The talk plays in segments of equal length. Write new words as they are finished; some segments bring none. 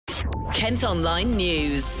KentOnline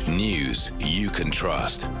News. News you can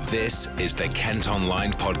trust. This is the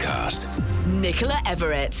KentOnline Podcast. Nicola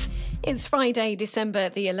Everett. It's Friday, December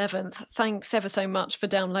the 11th. Thanks ever so much for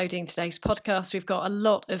downloading today's podcast. We've got a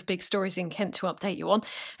lot of big stories in Kent to update you on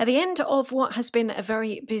at the end of what has been a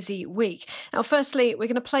very busy week. Now, firstly, we're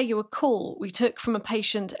going to play you a call we took from a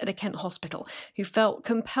patient at a Kent hospital who felt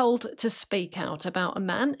compelled to speak out about a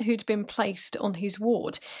man who'd been placed on his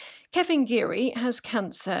ward. Kevin Gearey has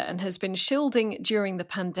cancer and has been shielding during the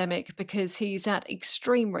pandemic because he's at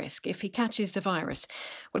extreme risk if he catches the virus.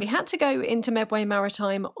 Well, he had to go into Medway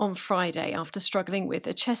Maritime on Friday after struggling with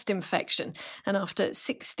a chest infection, and after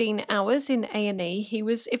 16 hours in A&E, he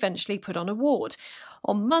was eventually put on a ward.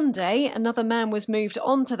 On Monday, another man was moved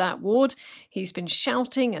onto that ward. He's been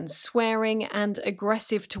shouting and swearing and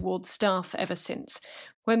aggressive towards staff ever since.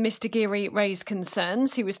 When Mr. Gearey raised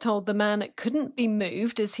concerns, he was told the man couldn't be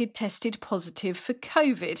moved as he'd tested positive for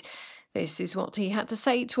COVID. This is what he had to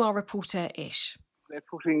say to our reporter Ish. They're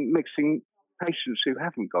mixing patients who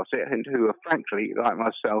haven't got it and who are, frankly, like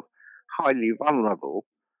myself, highly vulnerable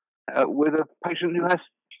with a patient who has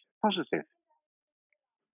positive.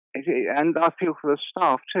 And I feel for the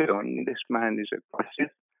staff too. I mean, this man is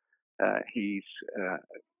aggressive. He's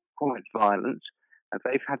quite violent. And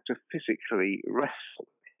they've had to physically wrestle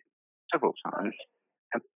several times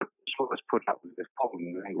and has put up with this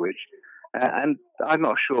problem language. And I'm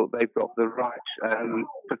not sure they've got the right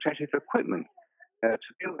protective equipment to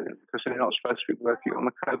deal with it because they're not supposed to be working on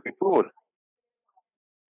the COVID board.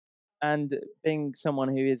 And being someone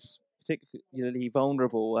who is particularly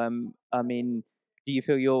vulnerable, do you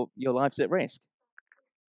feel your life's at risk?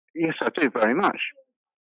 Yes, I do very much.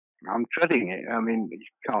 I'm dreading it. I mean,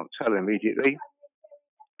 you can't tell immediately.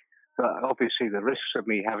 But obviously the risks of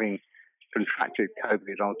me having contracted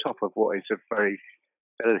COVID on top of what is a very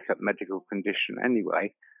delicate medical condition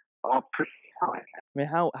anyway are pretty high. I mean,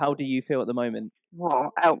 how do you feel at the moment?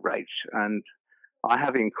 Well, outraged. And I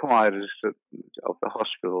have inquired of the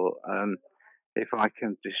hospital if I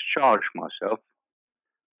can discharge myself.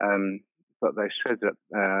 But they said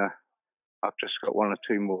that I've just got one or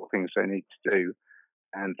two more things they need to do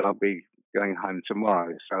and I'll be going home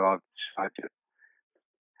tomorrow. So I've decided,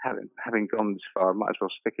 having gone this far, I might as well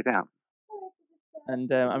stick it out. And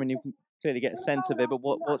you can clearly get a sense of it, but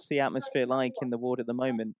what's the atmosphere like in the ward at the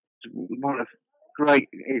moment? One of great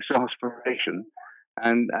exasperation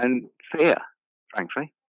and fear,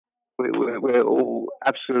 frankly. We're all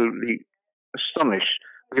absolutely astonished.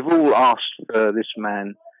 We've all asked for this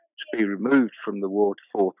man to be removed from the ward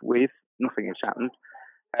forthwith. Nothing has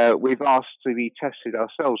happened. We've asked to be tested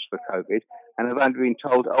ourselves for COVID and have only been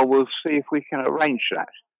told, we'll see if we can arrange that.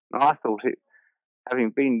 And I thought it, having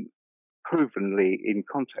been provenly in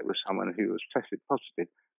contact with someone who was tested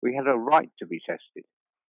positive, we had a right to be tested.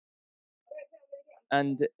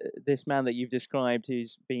 And this man that you've described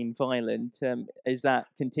who's been violent, is that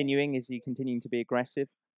continuing? Is he continuing to be aggressive?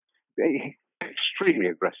 Extremely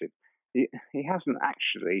aggressive. He hasn't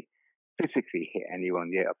actually physically hit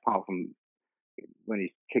anyone yet, apart from when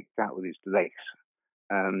he's kicked out with his legs.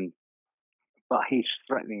 But he's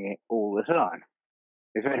threatening it all the time.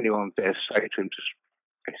 If anyone dares say to him to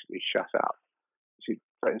basically shut up, he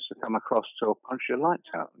threatens to come across to punch your lights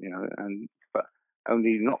out, but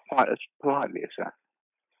only not quite as politely as that.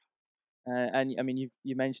 And I mean,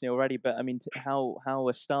 you mentioned it already, but I mean, how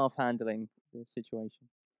are staff handling the situation?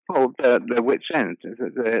 Well, their wits' end.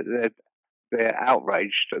 They're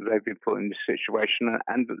outraged that they've been put in this situation,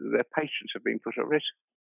 and their patients have been put at risk.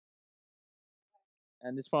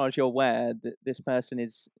 And as far as you're aware, this person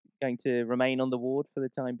is going to remain on the ward for the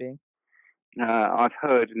time being? I've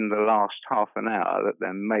heard in the last half an hour that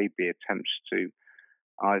there may be attempts to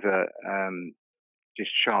either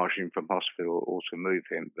discharge him from hospital or to move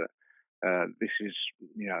him. But this is,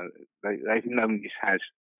 they've known he's had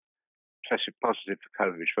tested positive for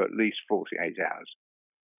COVID for at least 48 hours.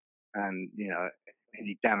 And,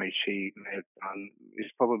 any damage he may have done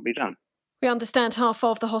is probably done. We understand half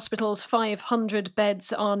of the hospital's 500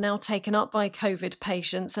 beds are now taken up by COVID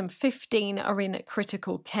patients and 15 are in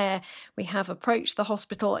critical care. We have approached the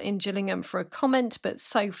hospital in Gillingham for a comment, but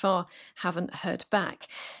so far haven't heard back.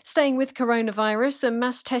 Staying with coronavirus, a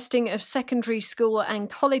mass testing of secondary school and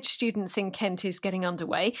college students in Kent is getting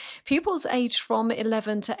underway. Pupils aged from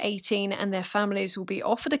 11 to 18 and their families will be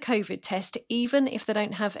offered a COVID test even if they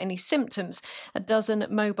don't have any symptoms. A dozen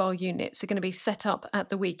mobile units are going to be set up at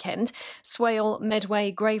the weekend. Swale, Medway,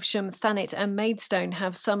 Gravesham, Thanet and Maidstone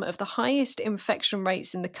have some of the highest infection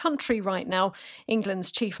rates in the country right now.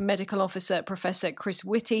 England's Chief Medical Officer, Professor Chris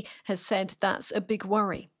Whitty, has said that's a big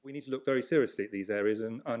worry. We need to look very seriously at these areas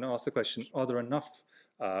and ask the question, are there enough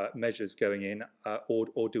measures going in,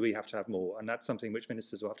 or do we have to have more? And that's something which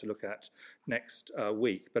ministers will have to look at next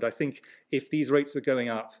week. But I think if these rates were going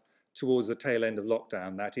up towards the tail end of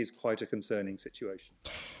lockdown, that is quite a concerning situation.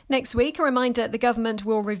 Next week, a reminder, the government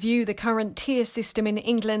will review the current tier system in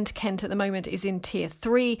England. Kent at the moment is in tier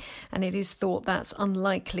 3, and it is thought that's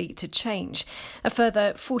unlikely to change. A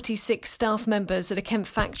further 46 staff members at a Kent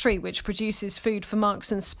factory which produces food for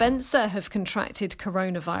Marks & Spencer have contracted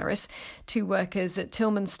coronavirus. 2 workers at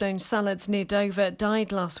Tilmanstone Salads near Dover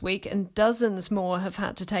died last week, and dozens more have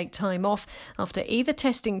had to take time off after either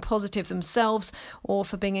testing positive themselves or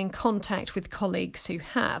for being in contact with colleagues who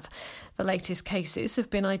have. The latest cases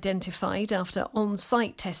have been identified after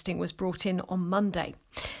on-site testing was brought in on Monday.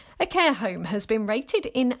 A care home has been rated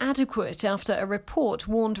inadequate after a report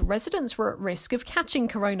warned residents were at risk of catching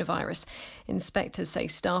coronavirus. Inspectors say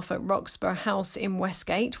staff at Roxburgh House in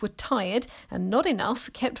Westgate were tired and not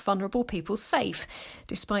enough kept vulnerable people safe.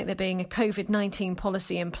 Despite there being a COVID-19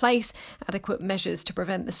 policy in place, adequate measures to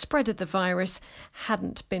prevent the spread of the virus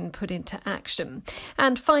hadn't been put into action.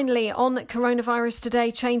 And finally, on coronavirus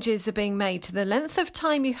today, changes are being made to the length of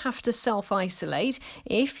time you have to self-isolate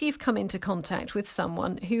if you've come into contact with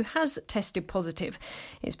someone who has tested positive.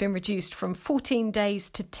 It's been reduced from 14 days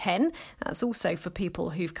to 10. That's also for people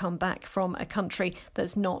who've come back from a country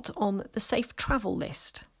that's not on the safe travel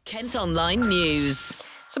list. KentOnline News.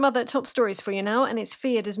 Some other top stories for you now, and it's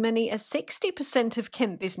feared as many as 60% of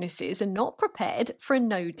Kent businesses are not prepared for a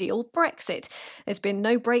no-deal Brexit. There's been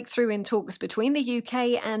no breakthrough in talks between the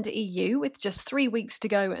UK and EU, with just 3 weeks to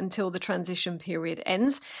go until the transition period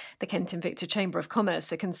ends. The Kent Invicta Chamber of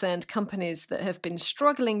Commerce are concerned companies that have been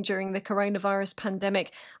struggling during the coronavirus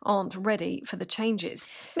pandemic aren't ready for the changes.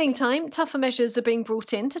 Meantime, tougher measures are being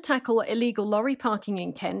brought in to tackle illegal lorry parking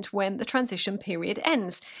in Kent when the transition period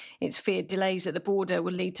ends. It's feared delays at the border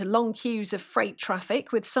will lead to long queues of freight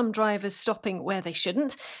traffic, with some drivers stopping where they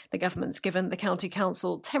shouldn't. The government's given the County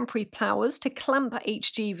Council temporary powers to clamp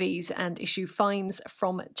HGVs and issue fines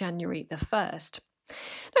from January the 1st.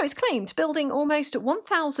 Now, it's claimed building almost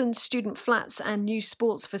 1,000 student flats and new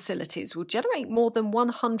sports facilities will generate more than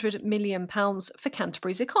 £100 million for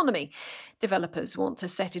Canterbury's economy. Developers want to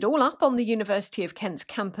set it all up on the University of Kent's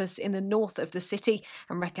campus in the north of the city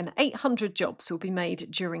and reckon 800 jobs will be made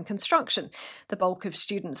during construction. The bulk of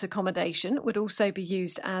students' accommodation would also be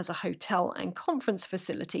used as a hotel and conference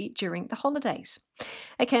facility during the holidays.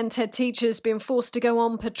 A Kent head teacher has been forced to go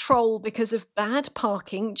on patrol because of bad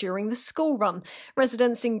parking during the school run.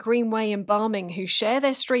 Residents in Greenway and Barming who share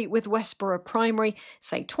their street with Westborough Primary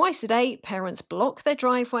say twice a day parents block their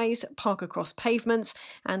driveways, park across pavements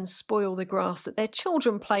and spoil the grass that their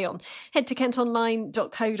children play on. Head to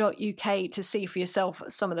kentonline.co.uk to see for yourself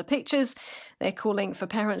some of the pictures. They're calling for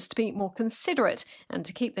parents to be more considerate and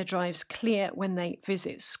to keep their drives clear when they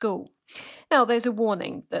visit school. Now, there's a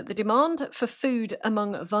warning that the demand for food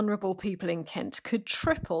among vulnerable people in Kent could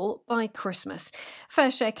triple by Christmas.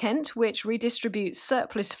 FareShare Kent, which redistributes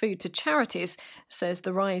surplus food to charities, says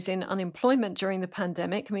the rise in unemployment during the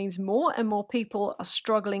pandemic means more and more people are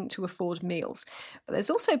struggling to afford meals. But there's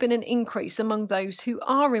also been an increase among those who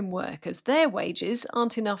are in work, as their wages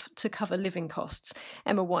aren't enough to cover living costs.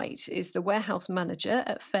 Emma White is the warehouse manager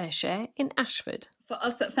at FareShare in Ashford. For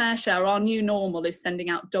us at FareShare, our new normal is sending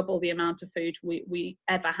out double the amount of food we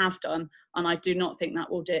ever have done, and I do not think that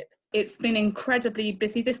will dip. It's been incredibly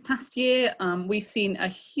busy this past year. We've seen a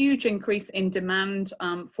huge increase in demand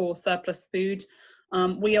for surplus food.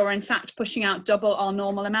 We are in fact pushing out double our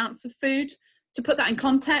normal amounts of food. To put that in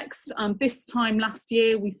context, this time last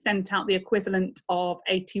year we sent out the equivalent of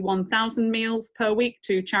 81,000 meals per week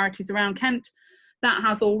to charities around Kent. That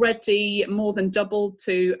has already more than doubled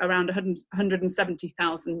to around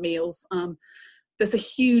 170,000 meals. There's a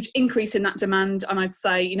huge increase in that demand, and I'd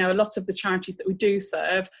say, a lot of the charities that we do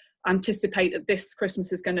serve anticipate that this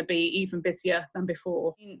Christmas is going to be even busier than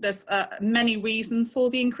before. There's many reasons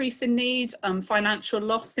for the increase in need. Financial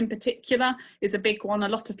loss in particular is a big one. A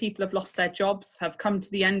lot of people have lost their jobs, have come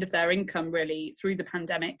to the end of their income really through the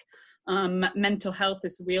pandemic. Mental health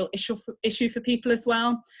is a real issue for people as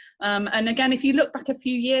well. And again, if you look back a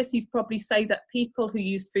few years, you'd probably say that people who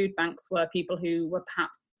used food banks were people who were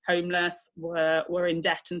perhaps homeless, were in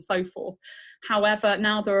debt and so forth. However,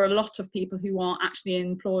 now there are a lot of people who are actually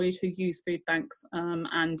employed who use food banks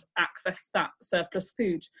and access that surplus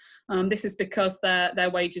food. This is because their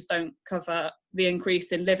wages don't cover the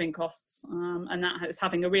increase in living costs, and that is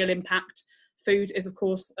having a real impact. Food is, of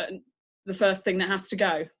course, the first thing that has to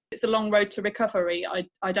go. It's a long road to recovery.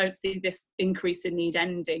 I don't see this increase in need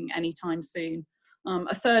ending anytime soon.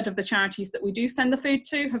 A third of the charities that we do send the food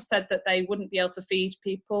to have said that they wouldn't be able to feed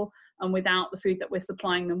people without the food that we're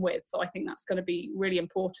supplying them with. So I think that's going to be really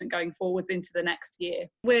important going forwards into the next year.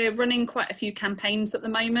 We're running quite a few campaigns at the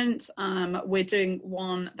moment. We're doing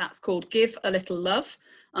one that's called Give a Little Love.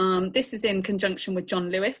 This is in conjunction with John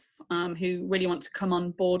Lewis, who really want to come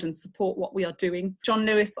on board and support what we are doing. John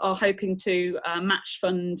Lewis are hoping to match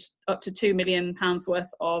fund up to £2 million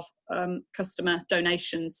worth of customer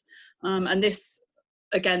donations. And this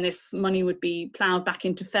money would be ploughed back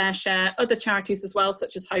into FareShare, other charities as well,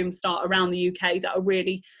 such as Home Start around the UK, that are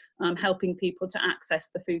really helping people to access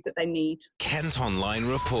the food that they need. Kent Online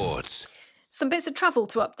reports. Some bits of travel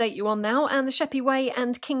to update you on now, and the Sheppey Way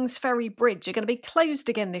and Kings Ferry Bridge are going to be closed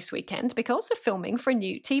again this weekend because of filming for a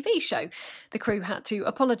new TV show. The crew had to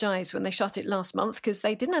apologise when they shut it last month because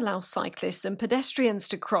they didn't allow cyclists and pedestrians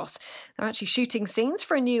to cross. They're actually shooting scenes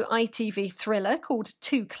for a new ITV thriller called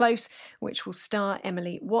Too Close, which will star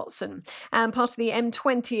Emily Watson. And part of the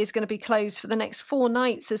M20 is going to be closed for the next 4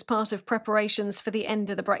 nights as part of preparations for the end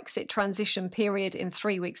of the Brexit transition period in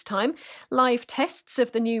 3 weeks' time. Live tests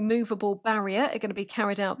of the new movable barrier are going to be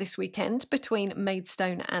carried out this weekend between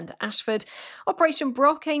Maidstone and Ashford. Operation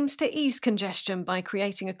Brock aims to ease congestion by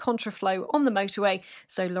creating a contraflow on the motorway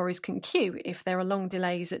so lorries can queue if there are long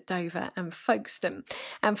delays at Dover and Folkestone.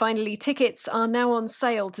 And finally, tickets are now on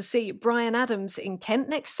sale to see Bryan Adams in Kent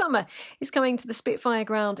next summer. He's coming to the Spitfire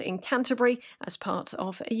Ground in Canterbury as part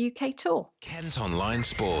of a UK tour. Kent Online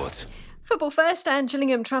Sport. Football first, and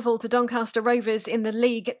Gillingham travelled to Doncaster Rovers in the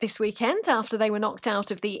league this weekend after they were knocked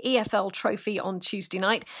out of the EFL Trophy on Tuesday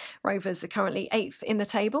night. Rovers are currently 8th in the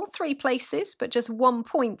table, 3 places, but just 1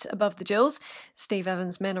 point above the Gills. Steve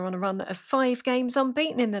Evans' men are on a run of 5 games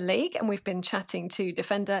unbeaten in the league, and we've been chatting to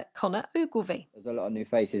defender Connor Ogilvie. There's a lot of new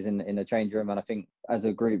faces in the change room, and I think as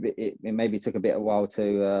a group it maybe took a bit of a while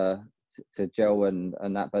to gel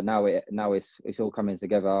and that, but now it's all coming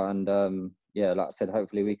together, and like I said,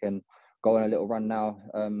 hopefully we can go on a little run now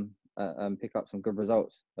and pick up some good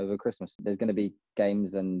results over Christmas. There's going to be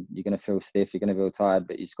games and you're going to feel stiff, you're going to feel tired,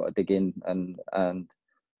 but you just got to dig in and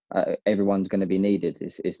everyone's going to be needed.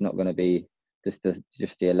 It's not going to be just the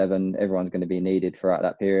 11. Everyone's going to be needed throughout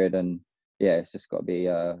that period, and it's just got to be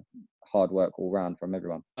hard work all round from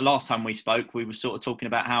everyone. The last time we spoke, we were sort of talking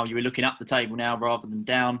about how you were looking up the table now rather than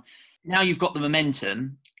down. Now you've got the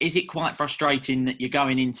momentum. Is it quite frustrating that you're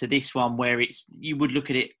going into this one where you would look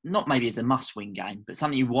at it not maybe as a must-win game, but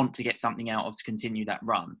something you want to get something out of to continue that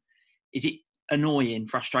run? Is it annoying,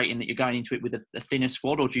 frustrating that you're going into it with a thinner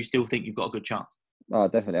squad, or do you still think you've got a good chance? Oh,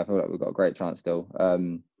 definitely. I feel like we've got a great chance still.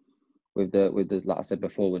 With the like I said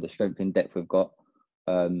before, with the strength and depth we've got,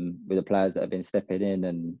 with the players that have been stepping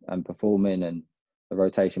in and performing, and the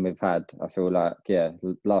rotation we've had, I feel like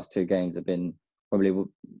the last 2 games have been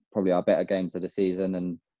probably our better games of the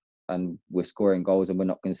season, and we're scoring goals and we're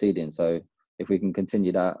not conceding. So if we can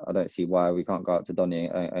continue that, I don't see why we can't go up to Donny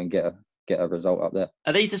and get a result up there.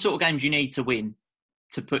 Are these the sort of games you need to win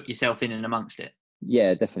to put yourself in and amongst it?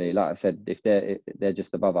 Yeah, definitely. Like I said, if they're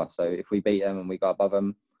just above us, so if we beat them and we go above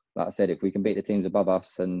them, like I said, if we can beat the teams above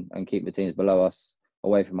us and keep the teams below us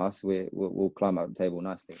away from us, we'll climb up the table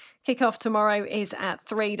nicely. Kick-off tomorrow is at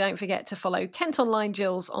 3. Don't forget to follow Kent Online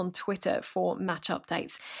Gills on Twitter for match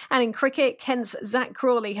updates. And in cricket, Kent's Zach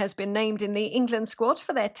Crawley has been named in the England squad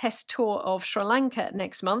for their test tour of Sri Lanka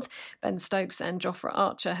next month. Ben Stokes and Jofra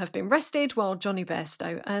Archer have been rested, while Johnny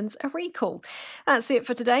Bairstow earns a recall. That's it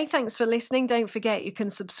for today. Thanks for listening. Don't forget you can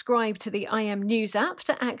subscribe to the IM News app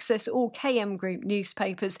to access all KM Group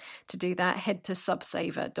newspapers. To do that, head to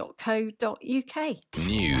subsaver.co.uk.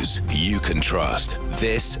 News you can trust.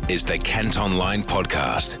 This is the Kent Online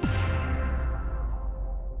Podcast.